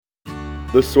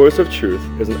The Source of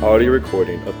Truth is an audio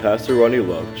recording of Pastor Ronnie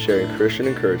Love sharing Christian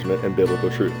encouragement and biblical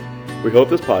truth. We hope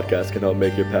this podcast can help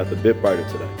make your path a bit brighter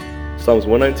today. Psalms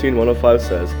 119:105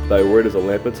 says, "Thy word is a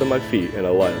lamp unto my feet and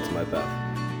a light unto my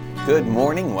path." Good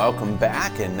morning, welcome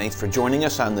back, and thanks for joining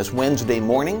us on this Wednesday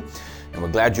morning. And we're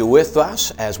glad you're with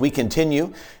us as we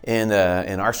continue in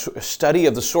our study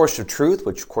of the Source of Truth,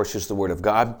 which of course is the Word of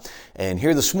God. And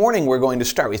here this morning we're going to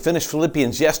start. We finished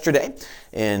Philippians yesterday,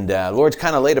 and Lord's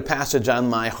kind of laid a passage on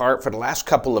my heart for the last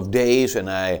couple of days, and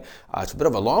it's a bit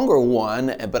of a longer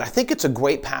one, but I think it's a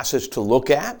great passage to look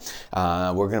at.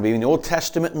 We're going to be in the Old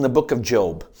Testament in the book of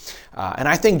Job. And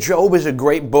I think Job is a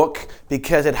great book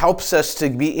because it helps us to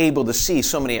be able to see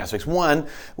so many aspects. One,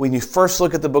 when you first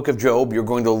look at the book of Job, you're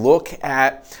going to look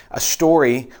at a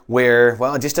story where,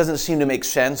 well, it just doesn't seem to make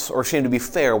sense or seem to be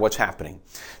fair what's happening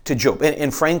to Job.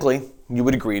 And frankly, you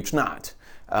would agree it's not.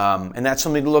 And that's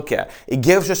something to look at. It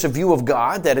gives us a view of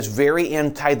God that is very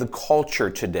anti the culture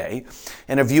today,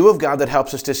 and a view of God that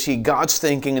helps us to see God's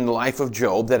thinking in the life of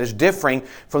Job that is differing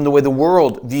from the way the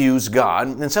world views God,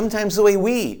 and sometimes the way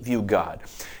we view God.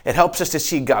 It helps us to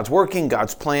see God's working,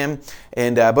 God's plan,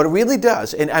 but it really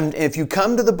does. And if you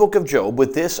come to the book of Job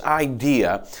with this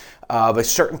idea of a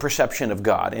certain perception of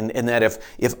God, and that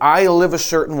if I live a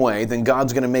certain way, then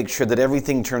God's going to make sure that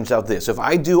everything turns out this. If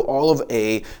I do all of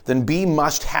A, then B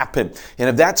must happen. And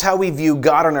if that's how we view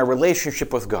God and our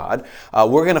relationship with God,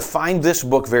 we're going to find this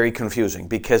book very confusing,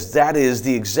 because that is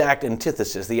the exact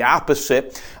antithesis, the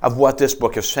opposite of what this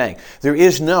book is saying. There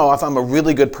is no, if I'm a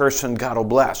really good person, God will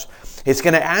bless. It's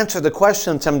going to answer the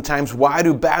question sometimes, why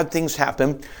do bad things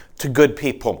happen to good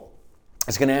people?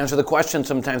 It's going to answer the question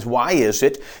sometimes, why is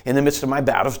it in the midst of my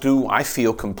battles do I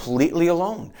feel completely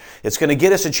alone? It's going to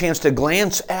get us a chance to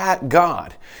glance at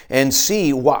God and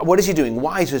see what is He doing?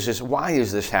 Why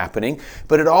is this happening?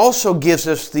 But it also gives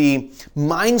us the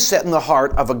mindset and the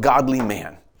heart of a godly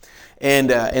man.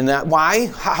 And that why?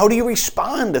 How do you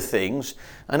respond to things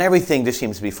and everything just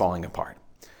seems to be falling apart?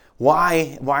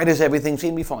 Why does everything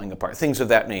seem to be falling apart? Things of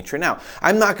that nature. Now,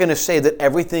 I'm not going to say that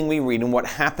everything we read and what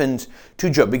happened to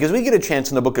Job, because we get a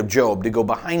chance in the book of Job to go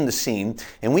behind the scene,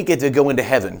 and we get to go into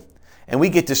heaven, and we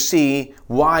get to see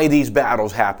why these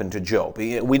battles happened to Job.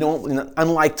 We don't,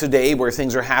 unlike today where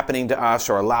things are happening to us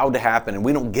or allowed to happen, and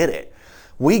we don't get it.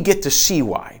 We get to see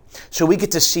why. So we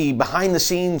get to see behind the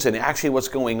scenes and actually what's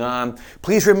going on.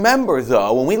 Please remember,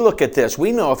 though, when we look at this,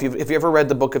 we know, if you ever read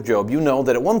the book of Job, you know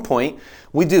that at one point,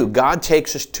 God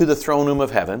takes us to the throne room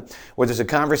of heaven, where there's a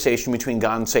conversation between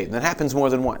God and Satan. That happens more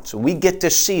than once. So we get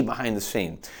to see behind the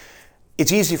scene.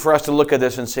 It's easy for us to look at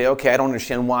this and say, okay, I don't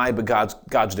understand why, but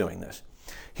God's doing this.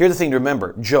 Here's the thing to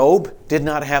remember. Job did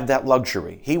not have that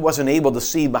luxury. He wasn't able to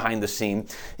see behind the scene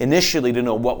initially to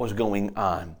know what was going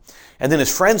on. And then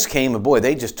his friends came, and boy,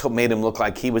 they just made him look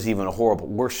like he was even a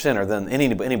worse sinner than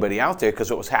anybody out there because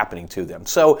of what was happening to them.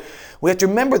 So we have to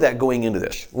remember that going into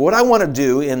this. What I want to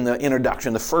do in the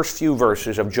introduction, the first few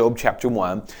verses of Job chapter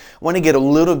 1, I want to get a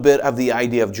little bit of the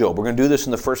idea of Job. We're going to do this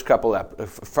in the first couple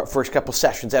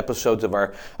sessions, episodes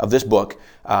of this book.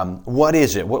 What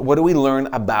is it? What do we learn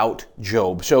about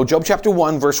Job? So Job chapter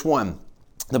 1, verse 1.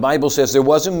 The Bible says, "There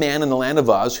was a man in the land of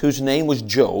Uz whose name was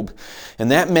Job, and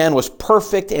that man was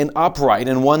perfect and upright,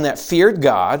 and one that feared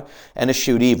God and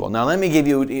eschewed evil." Now, let me give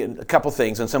you a couple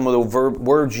things on some of the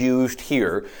words used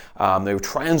here. They were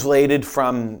translated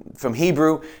from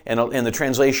Hebrew, and the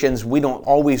translations we don't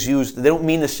always use. They don't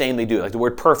mean the same they do. Like the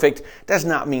word perfect does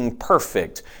not mean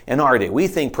perfect in our day. We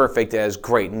think perfect as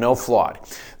great, no flawed.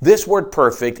 This word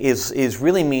perfect is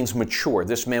really means mature.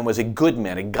 This man was a good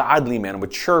man, a godly man, a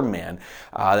mature man.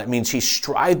 That means he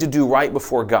strived to do right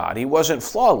before God. He wasn't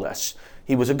flawless.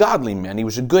 He was a godly man. He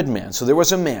was a good man. So there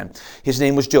was a man. His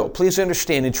name was Job. Please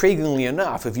understand, intriguingly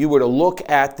enough, if you were to look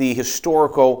at the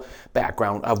historical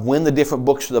background of when the different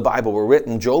books of the Bible were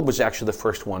written, Job was actually the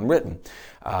first one written.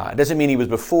 It doesn't mean he was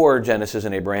before Genesis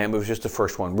and Abraham. It was just the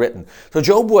first one written. So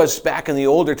Job was back in the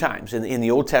older times, in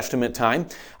the Old Testament time.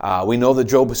 We know that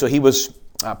Job, so he was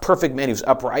a perfect man. He was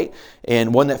upright,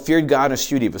 and one that feared God and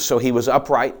eschewed evil. So he was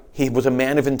upright. He was a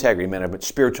man of integrity, a man of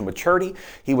spiritual maturity.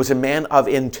 He was a man of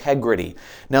integrity.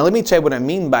 Now, let me tell you what I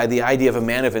mean by the idea of a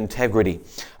man of integrity.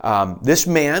 This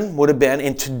man would have been,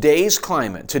 in today's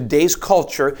climate, today's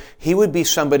culture, he would be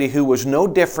somebody who was no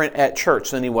different at church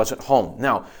than he was at home.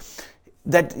 Now,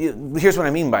 here's what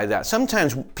I mean by that.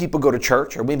 Sometimes people go to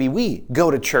church, or maybe we go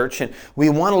to church, and we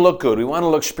want to look good. We want to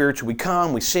look spiritual. We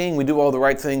come, we sing, we do all the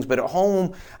right things. But at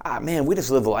home, we just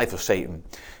live the life of Satan.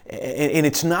 And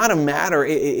it's not a matter,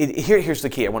 here's the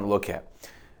key I want to look at.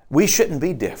 we shouldn't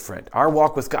be different. Our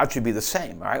walk with God should be the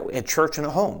same, all right? At church and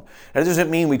at home. That doesn't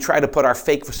mean we try to put our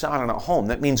fake facade on at home.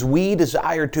 That means we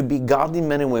desire to be godly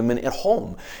men and women at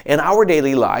home in our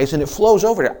daily lives, and it flows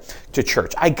over to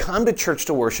church. I come to church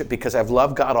to worship because I've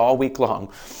loved God all week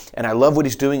long, and I love what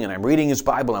He's doing, and I'm reading His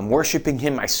Bible. I'm worshiping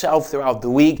Him myself throughout the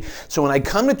week. So when I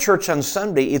come to church on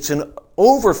Sunday, it's an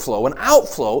overflow, an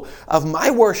outflow of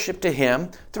my worship to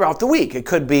Him throughout the week. It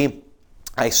could be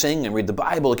I sing and read the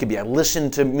Bible. It could be I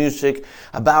listen to music,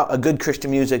 about a good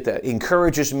Christian music that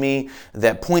encourages me,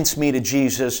 that points me to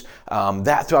Jesus,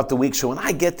 that throughout the week. So when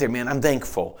I get there, man, I'm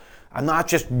thankful. I'm not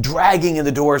just dragging in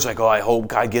the doors like, oh, I hope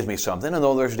God gives me something. And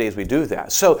though there's days we do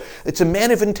that. So it's a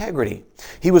man of integrity.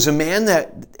 He was a man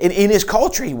that, in his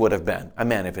culture, he would have been a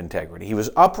man of integrity. He was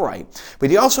upright, but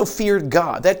he also feared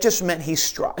God. That just meant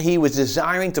he was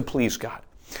desiring to please God.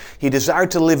 He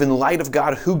desired to live in light of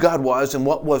God, who God was, and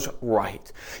what was right.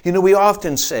 You know, we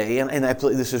often say, and I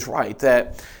believe this is right,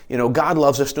 that, you know, God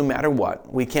loves us no matter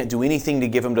what. We can't do anything to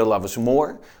give Him to love us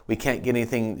more. We can't get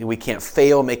anything, we can't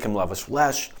fail, make Him love us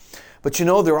less. But you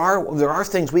know, there are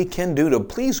things we can do to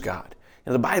please God.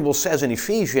 And the Bible says in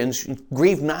Ephesians,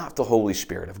 grieve not the Holy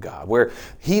Spirit of God, where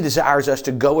He desires us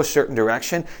to go a certain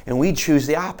direction and we choose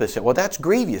the opposite. Well, that's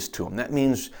grievous to Him. That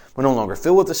means we're no longer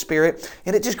filled with the Spirit,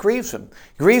 and it just grieves Him.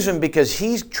 It grieves Him because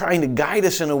He's trying to guide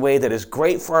us in a way that is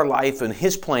great for our life and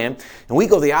His plan, and we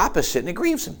go the opposite, and it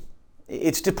grieves Him.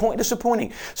 It's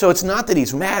disappointing. So it's not that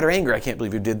He's mad or angry, I can't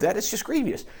believe you did that. It's just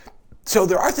grievous. So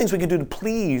there are things we can do to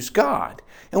please God,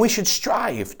 and we should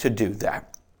strive to do that.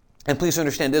 And please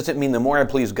understand, it doesn't mean the more I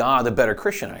please God, the better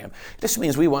Christian I am. It just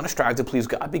means we want to strive to please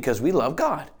God because we love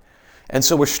God. And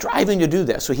so we're striving to do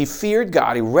that. So he feared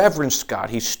God, he reverenced God,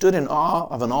 he stood in awe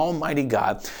of an almighty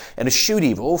God, and eschewed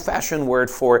evil, old-fashioned word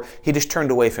for he just turned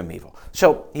away from evil.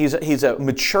 So he's a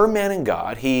mature man in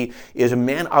God. He is a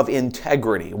man of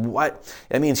integrity. What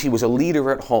that means, he was a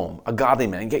leader at home, a godly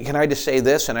man. Can I just say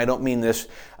this, and I don't mean this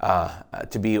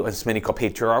to be, as many call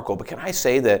patriarchal, but can I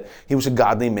say that he was a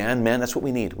godly man? Man, that's what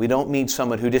we need. We don't need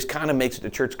someone who just kind of makes it to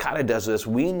church, kind of does this.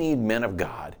 We need men of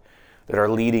God that are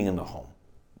leading in the home,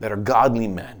 that are godly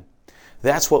men.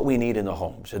 That's what we need in the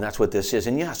homes, and that's what this is.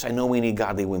 And yes, I know we need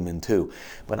godly women too,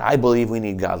 but I believe we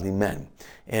need godly men.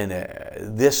 And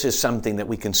this is something that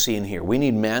we can see in here. We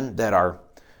need men that are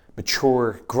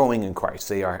mature, growing in Christ.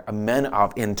 They are men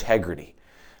of integrity.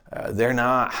 They're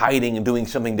not hiding and doing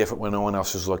something different when no one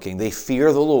else is looking. They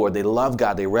fear the Lord. They love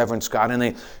God. They reverence God, and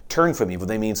they turn from evil.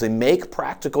 That means they make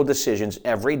practical decisions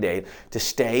every day to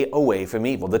stay away from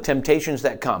evil. The temptations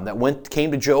that come,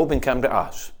 came to Job and come to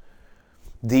us.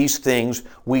 These things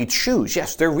we choose.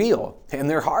 Yes, they're real and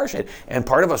they're harsh, and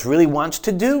part of us really wants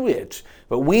to do it.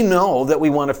 But we know that we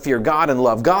want to fear God and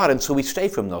love God, and so we stay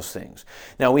from those things.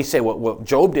 Now we say, well,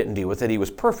 Job didn't deal with it. He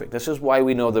was perfect. This is why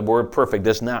we know the word perfect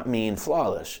does not mean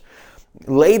flawless.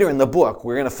 Later in the book,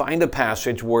 we're going to find a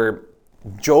passage where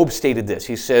Job stated this.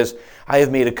 He says, I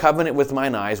have made a covenant with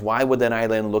mine eyes. Why would then I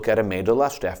then look at a maid to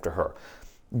lust after her?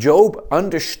 Job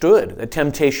understood that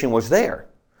temptation was there,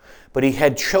 but he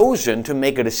had chosen to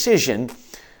make a decision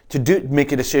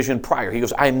prior. He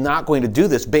goes, I'm not going to do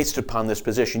this based upon this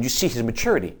position. You see his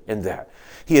maturity in that.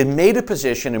 He had made a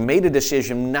position and made a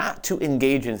decision not to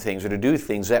engage in things or to do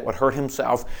things that would hurt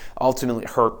himself, ultimately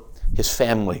hurt his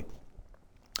family.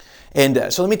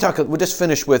 And so we'll just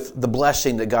finish with the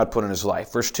blessing that God put in his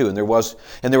life. Verse 2, and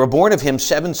there were born of him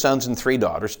 7 sons and 3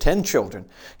 daughters, 10 children.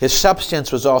 His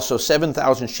substance was also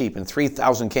 7,000 sheep and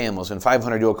 3,000 camels and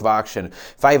 500 yoke of oxen,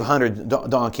 500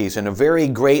 donkeys, and a very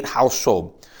great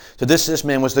household. So this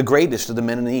man was the greatest of the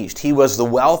men in the East. He was the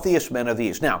wealthiest man of the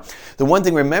East. Now, the one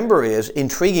thing to remember is,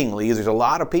 intriguingly, there's a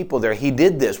lot of people there. He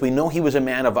did this. We know he was a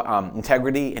man of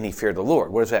integrity, and he feared the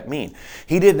Lord. What does that mean?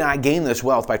 He did not gain this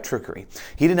wealth by trickery.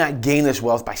 He did not gain this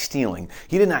wealth by stealing.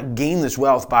 He did not gain this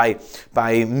wealth by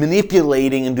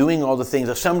manipulating and doing all the things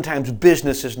that sometimes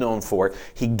business is known for.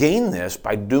 He gained this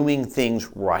by doing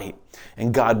things right.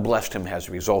 And God blessed him as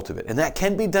a result of it. And that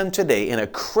can be done today in a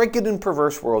crooked and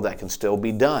perverse world. That can still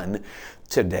be done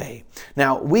today.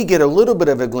 Now, we get a little bit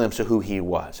of a glimpse of who he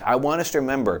was. I want us to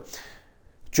remember,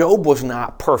 Job was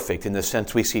not perfect in the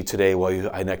sense we see today. Well,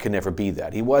 I could never be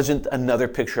that. He wasn't another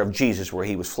picture of Jesus where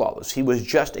he was flawless. He was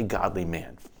just a godly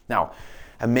man. Now,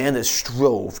 a man that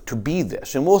strove to be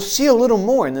this. And we'll see a little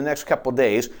more in the next couple of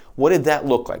days. What did that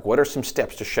look like? What are some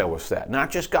steps to show us that? Not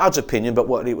just God's opinion, but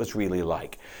what it was really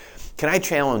like. Can I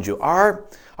challenge you? Our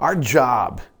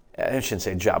job, I shouldn't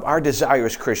say job, our desire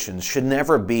as Christians should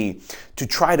never be to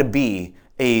try to be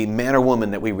a man or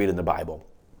woman that we read in the Bible.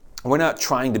 We're not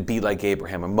trying to be like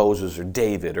Abraham or Moses or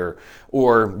David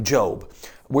or Job.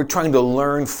 We're trying to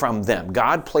learn from them.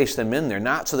 God placed them in there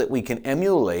not so that we can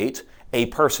emulate a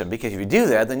person, because if you do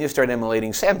that, then you start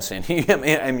emulating Samson. You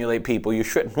emulate people you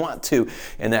shouldn't want to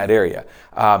in that area.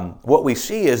 What we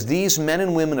see is these men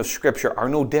and women of Scripture are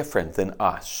no different than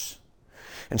us.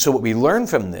 And so what we learn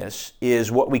from this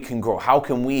is what we can grow. How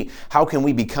can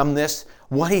we become this?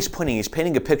 What he's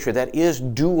painting a picture that is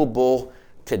doable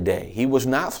today. He was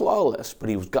not flawless, but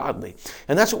he was godly.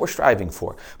 And that's what we're striving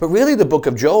for. But really the book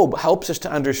of Job helps us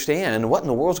to understand what in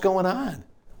the world's going on.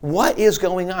 What is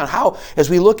going on? How, as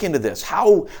we look into this,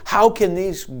 how can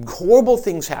these horrible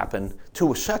things happen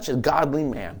to such a godly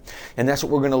man? And that's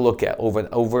what we're going to look at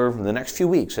over the next few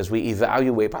weeks as we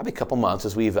evaluate, probably a couple months,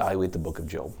 as we evaluate the book of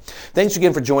Job. Thanks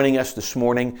again for joining us this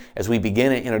morning as we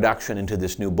begin an introduction into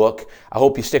this new book. I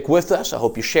hope you stick with us. I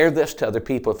hope you share this to other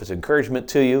people if it's encouragement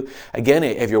to you. Again,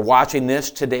 if you're watching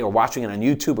this today or watching it on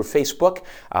YouTube or Facebook,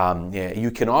 you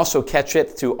can also catch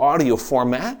it through audio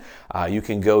format. You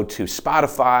can go to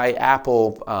Spotify,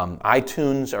 Apple,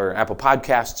 iTunes, or Apple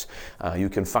Podcasts. You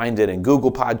can find it in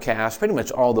Google Podcasts, pretty much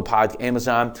all the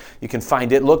Amazon. You can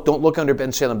find it. Don't look under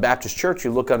Bensalem Baptist Church.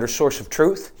 You look under Source of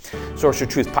Truth. Source of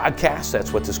Truth Podcast.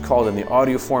 That's what it's called in the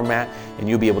audio format, and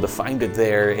you'll be able to find it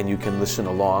there, and you can listen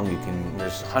along.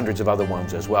 There's hundreds of other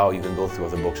ones as well. You can go through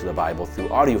other books of the Bible through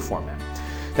audio format.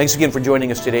 Thanks again for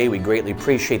joining us today. We greatly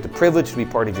appreciate the privilege to be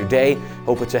part of your day.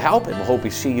 Hope it's a help, and we'll hope we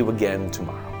see you again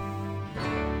tomorrow.